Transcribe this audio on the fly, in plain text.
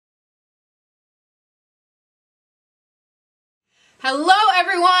Hello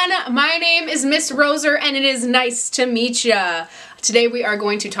everyone, my name is Miss Roser and it is nice to meet ya. Today we are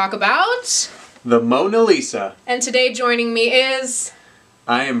going to talk about the Mona Lisa. And today joining me is...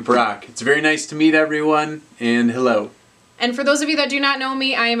 I am Brock. It's very nice to meet everyone, and hello. And for those of you that do not know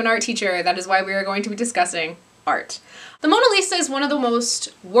me, I am an art teacher. That is why we are going to be discussing art. The Mona Lisa is one of the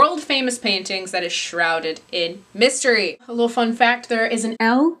most world-famous paintings that is shrouded in mystery. A little fun fact, there is an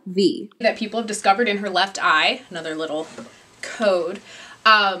LV that people have discovered in her left eye, another little code,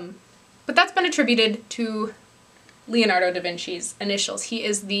 but that's been attributed to Leonardo da Vinci's initials. He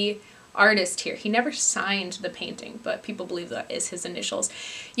is the artist here. He never signed the painting, but people believe that is his initials.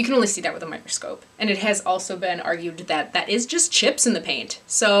 You can only see that with a microscope, and it has also been argued that that is just chips in the paint.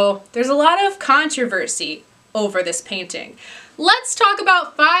 So there's a lot of controversy over this painting. Let's talk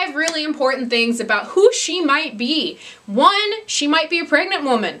about 5 really important things about who she might be. 1, she might be a pregnant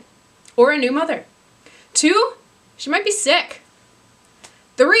woman or a new mother. 2, she might be sick.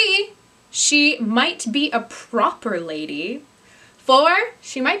 3, she might be a proper lady. 4,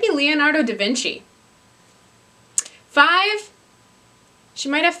 she might be Leonardo da Vinci. 5, she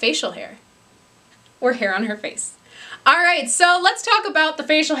might have facial hair or hair on her face. Alright, so let's talk about the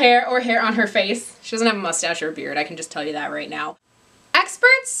facial hair or hair on her face. She doesn't have a mustache or a beard, I can just tell you that right now.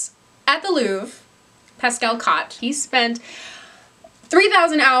 Experts at the Louvre, Pascal Cotte, he spent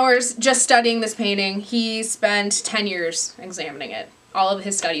 3,000 hours just studying this painting. He spent 10 years examining it. All of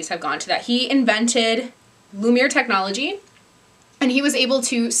his studies have gone to that. He invented Lumiere technology, and he was able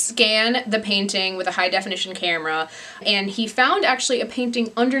to scan the painting with a high-definition camera, and he found actually a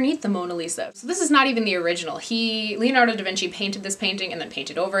painting underneath the Mona Lisa. So this is not even the original. Leonardo da Vinci painted this painting and then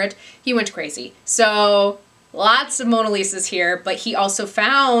painted over it. He went crazy. So lots of Mona Lisas here, but he also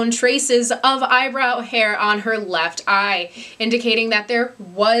found traces of eyebrow hair on her left eye, indicating that there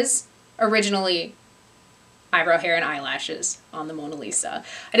was originally eyebrow hair and eyelashes on the Mona Lisa.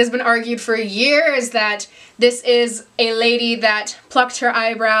 It has been argued for years that this is a lady that plucked her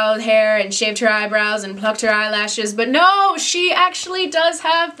eyebrow hair and shaved her eyebrows and plucked her eyelashes, but no, she actually does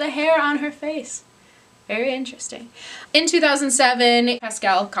have the hair on her face. Very interesting. In 2007,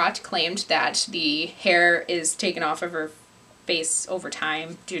 Pascal Cotte claimed that the hair is taken off of her face over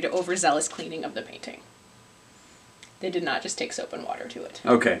time due to overzealous cleaning of the painting. They did not just take soap and water to it.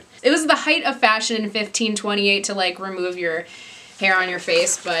 Okay. It was the height of fashion in 1528 to like remove your hair on your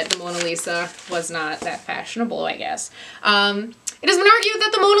face, but the Mona Lisa was not that fashionable, I guess. It has been argued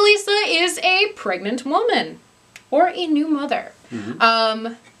that the Mona Lisa is a pregnant woman or a new mother.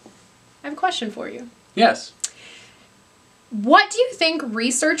 I have a question for you. Yes. What do you think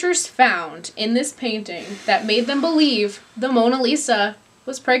researchers found in this painting that made them believe the Mona Lisa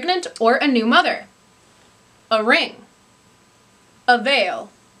was pregnant or a new mother? A ring, a veil,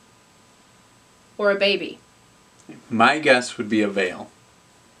 or a baby? My guess would be a veil.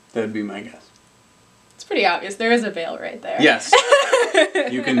 That would be my guess. It's pretty obvious. There is a veil right there. Yes.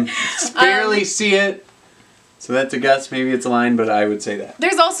 You can barely see it. So that's a guess. Maybe it's a line, but I would say that.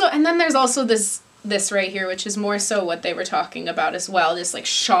 There's also this right here, which is more so what they were talking about as well. This like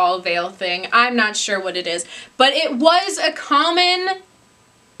shawl veil thing. I'm not sure what it is, but it was a common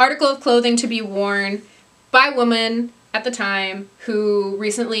article of clothing to be worn by women at the time who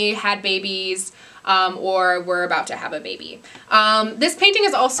recently had babies or were about to have a baby. This painting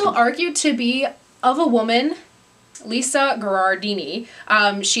is also argued to be of a woman, Lisa Gherardini.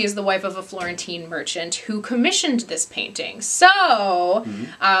 She is the wife of a Florentine merchant who commissioned this painting. So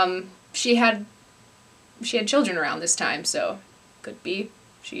she had children around this time, so could be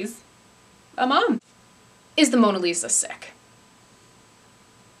she's a mom. Is the Mona Lisa sick?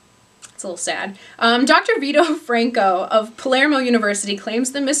 It's a little sad. Dr. Vito Franco of Palermo University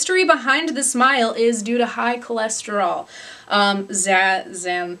claims the mystery behind the smile is due to high cholesterol.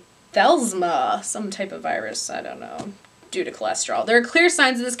 Xanthellema, some type of virus, I don't know, due to cholesterol. There are clear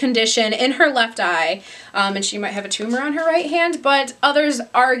signs of this condition in her left eye, and she might have a tumor on her right hand, but others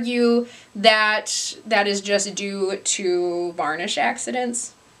argue that that is just due to varnish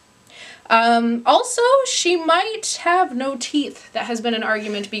accidents. Also, she might have no teeth. That has been an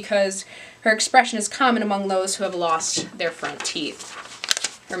argument because her expression is common among those who have lost their front teeth.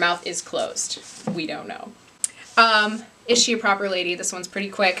 Her mouth is closed. We don't know. Is she a proper lady? This one's pretty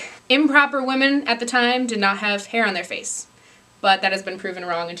quick. Improper women at the time did not have hair on their face, but that has been proven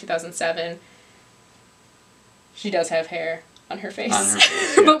wrong in 2007. She does have hair on her face,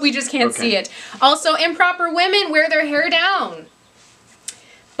 yes. But we just can't see it. Also, improper women wear their hair down.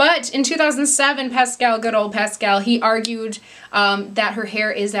 But in 2007, Pascal, good old Pascal, he argued that her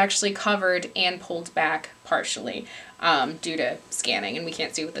hair is actually covered and pulled back partially. due to scanning, and we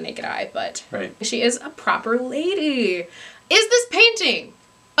can't see with the naked eye, but Right. she is a proper lady. Is this painting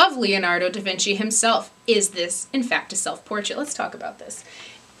of Leonardo da Vinci himself? Is this, in fact, a self-portrait? Let's talk about this.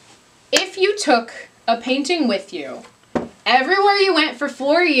 If you took a painting with you everywhere you went for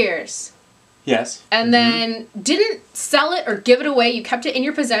 4 years, Yes. and then didn't sell it or give it away, you kept it in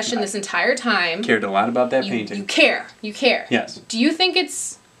your possession this entire time. Cared a lot about that You painting. care. You care. Yes. Do you think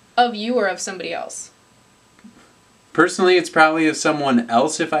it's of you or of somebody else? Personally, it's probably of someone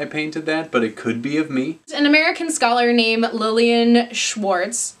else if I painted that, but it could be of me. An American scholar named Lillian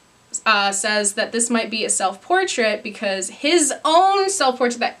Schwartz says that this might be a self-portrait because his own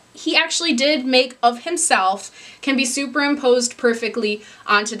self-portrait that he actually did make of himself can be superimposed perfectly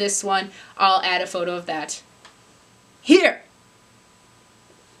onto this one. I'll add a photo of that here.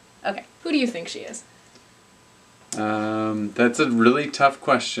 Okay, who do you think she is? That's a really tough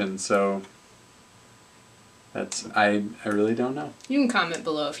question, so I really don't know. You can comment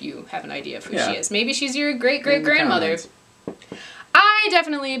below if you have an idea of who Yeah. she is. Maybe she's your great-great-grandmother. grandmother. I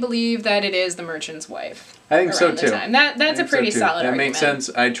definitely believe that it is the merchant's wife. I think so around the too. time. That's I a think so, pretty too. solid That argument. makes sense.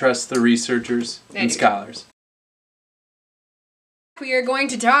 I trust the researchers I and do. scholars. We are going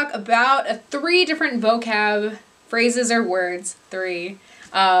to talk about 3 different vocab phrases or words, 3,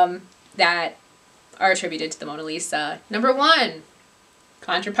 that are attributed to the Mona Lisa. Number 1,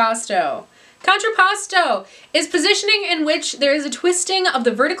 contrapposto. Contrapposto is positioning in which there is a twisting of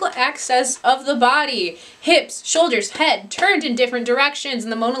the vertical axis of the body. Hips, shoulders, head turned in different directions,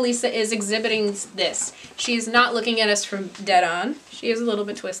 and the Mona Lisa is exhibiting this. She's not looking at us from dead on. She is a little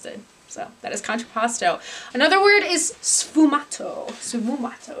bit twisted. So that is contrapposto. Another word is sfumato.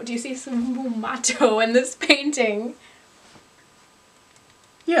 Sfumato. Do you see sfumato in this painting?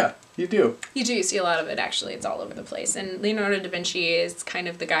 Yeah, you do. You do see a lot of it, actually. It's all over the place. And Leonardo da Vinci is kind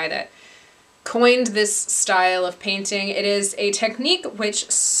of the guy that coined this style of painting. It is a technique which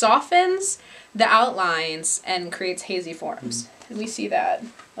softens the outlines and creates hazy forms. And we see that,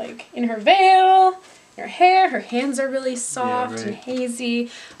 like, in her veil, in her hair. Her hands are really soft and hazy.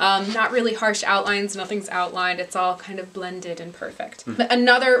 Not really harsh outlines. Nothing's outlined. It's all kind of blended and perfect. But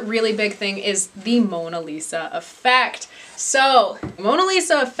another really big thing is the Mona Lisa effect. So, Mona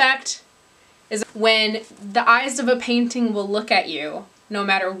Lisa effect is when the eyes of a painting will look at you no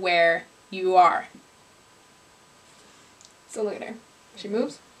matter where you are. So look at her. She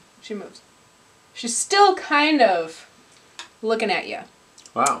moves. She moves. She's still kind of looking at you.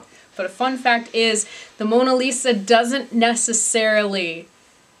 Wow. But a fun fact is the Mona Lisa doesn't necessarily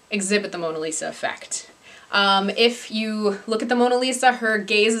exhibit the Mona Lisa effect. If you look at the Mona Lisa, her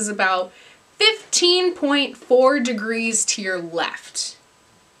gaze is about 15.4 degrees to your left.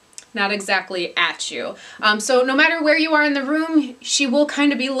 Not exactly at you. So no matter where you are in the room, she will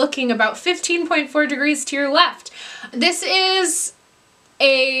kind of be looking about 15.4 degrees to your left. This is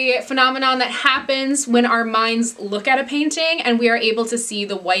a phenomenon that happens when our minds look at a painting and we are able to see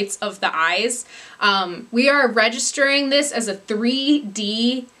the whites of the eyes. We are registering this as a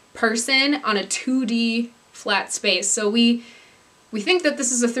 3D person on a 2D flat space. So we think that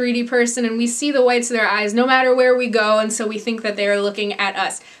this is a 3D person and we see the whites of their eyes no matter where we go, and so we think that they are looking at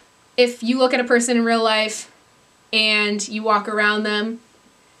us. If you look at a person in real life and you walk around them,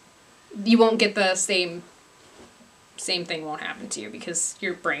 you won't get the same thing won't happen to you because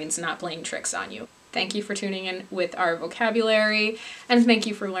your brain's not playing tricks on you. Thank you for tuning in with our vocabulary, and thank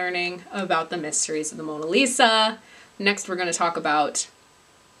you for learning about the mysteries of the Mona Lisa. Next, we're going to talk about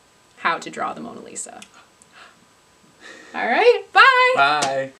how to draw the Mona Lisa. All right, bye!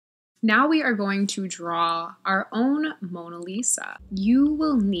 Bye. Now we are going to draw our own Mona Lisa. You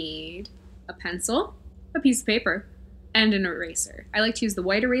will need a pencil, a piece of paper, and an eraser. I like to use the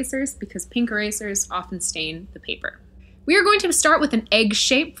white erasers because pink erasers often stain the paper. We are going to start with an egg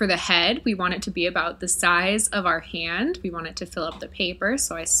shape for the head. We want it to be about the size of our hand. We want it to fill up the paper.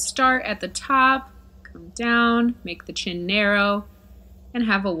 So I start at the top, come down, make the chin narrow, and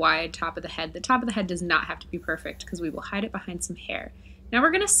have a wide top of the head. The top of the head does not have to be perfect because we will hide it behind some hair. Now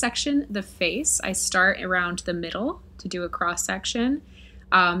we're going to section the face. I start around the middle to do a cross section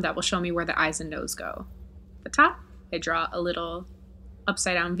that will show me where the eyes and nose go. At the top, I draw a little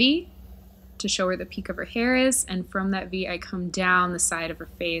upside down V to show where the peak of her hair is, and from that V I come down the side of her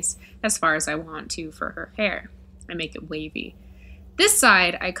face as far as I want to for her hair. I make it wavy. This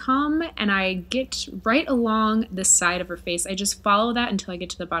side, I come and I get right along the side of her face. I just follow that until I get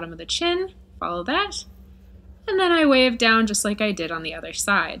to the bottom of the chin, follow that, and then I wave down just like I did on the other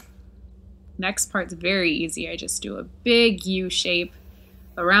side. Next part's very easy. I just do a big U shape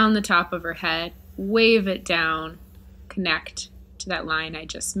around the top of her head, wave it down, connect to that line I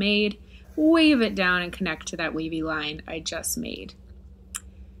just made. wave it down and connect to that wavy line I just made.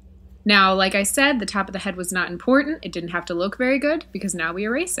 Now, like I said, the top of the head was not important. It didn't have to look very good because now we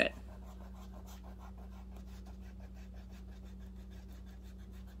erase it.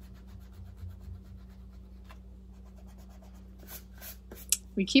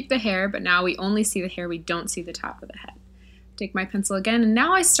 We keep the hair, but now we only see the hair, we don't see the top of the head. Take my pencil again, and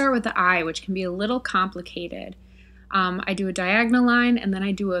now I start with the eye, which can be a little complicated. I do a diagonal line, and then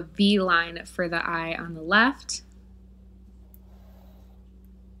I do a V line for the eye on the left.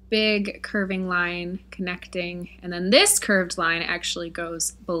 Big curving line connecting, and then this curved line actually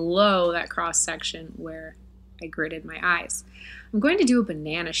goes below that cross section where I gridded my eyes. I'm going to do a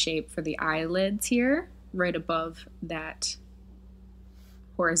banana shape for the eyelids here, right above that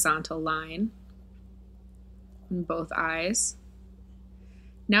horizontal line in both eyes.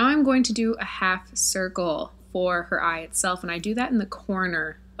 Now I'm going to do a half circle for her eye itself, and I do that in the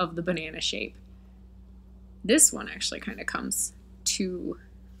corner of the banana shape. This one actually kind of comes to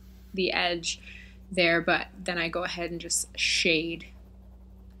the edge there, but then I go ahead and just shade.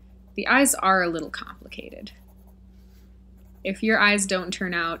 The eyes are a little complicated. If your eyes don't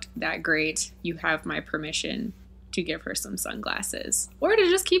turn out that great, you have my permission to give her some sunglasses, or to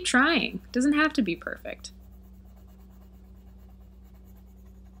just keep trying. It doesn't have to be perfect.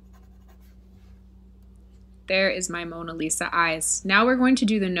 There is my Mona Lisa eyes. Now we're going to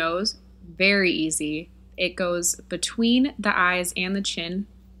do the nose. Very easy. It goes between the eyes and the chin.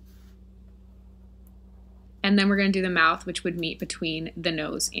 And then we're going to do the mouth, which would meet between the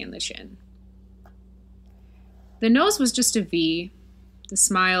nose and the chin. The nose was just a V. The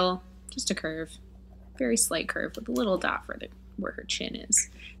smile, just a curve. Very slight curve with a little dot for where her chin is.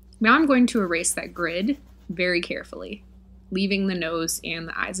 Now I'm going to erase that grid very carefully, leaving the nose and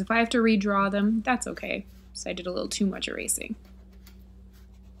the eyes. If I have to redraw them, that's okay. So I did a little too much erasing.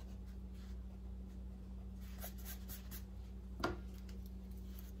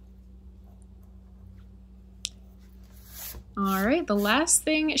 All right, the last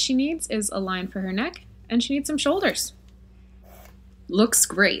thing she needs is a line for her neck, and she needs some shoulders. Looks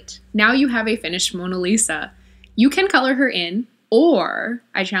great. Now you have a finished Mona Lisa. You can color her in, or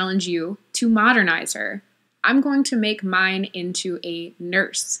I challenge you to modernize her. I'm going to make mine into a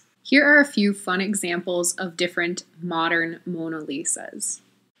nurse. Here are a few fun examples of different modern Mona Lisas.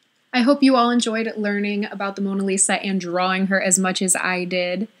 I hope you all enjoyed learning about the Mona Lisa and drawing her as much as I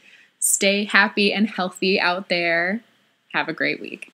did. Stay happy and healthy out there. Have a great week.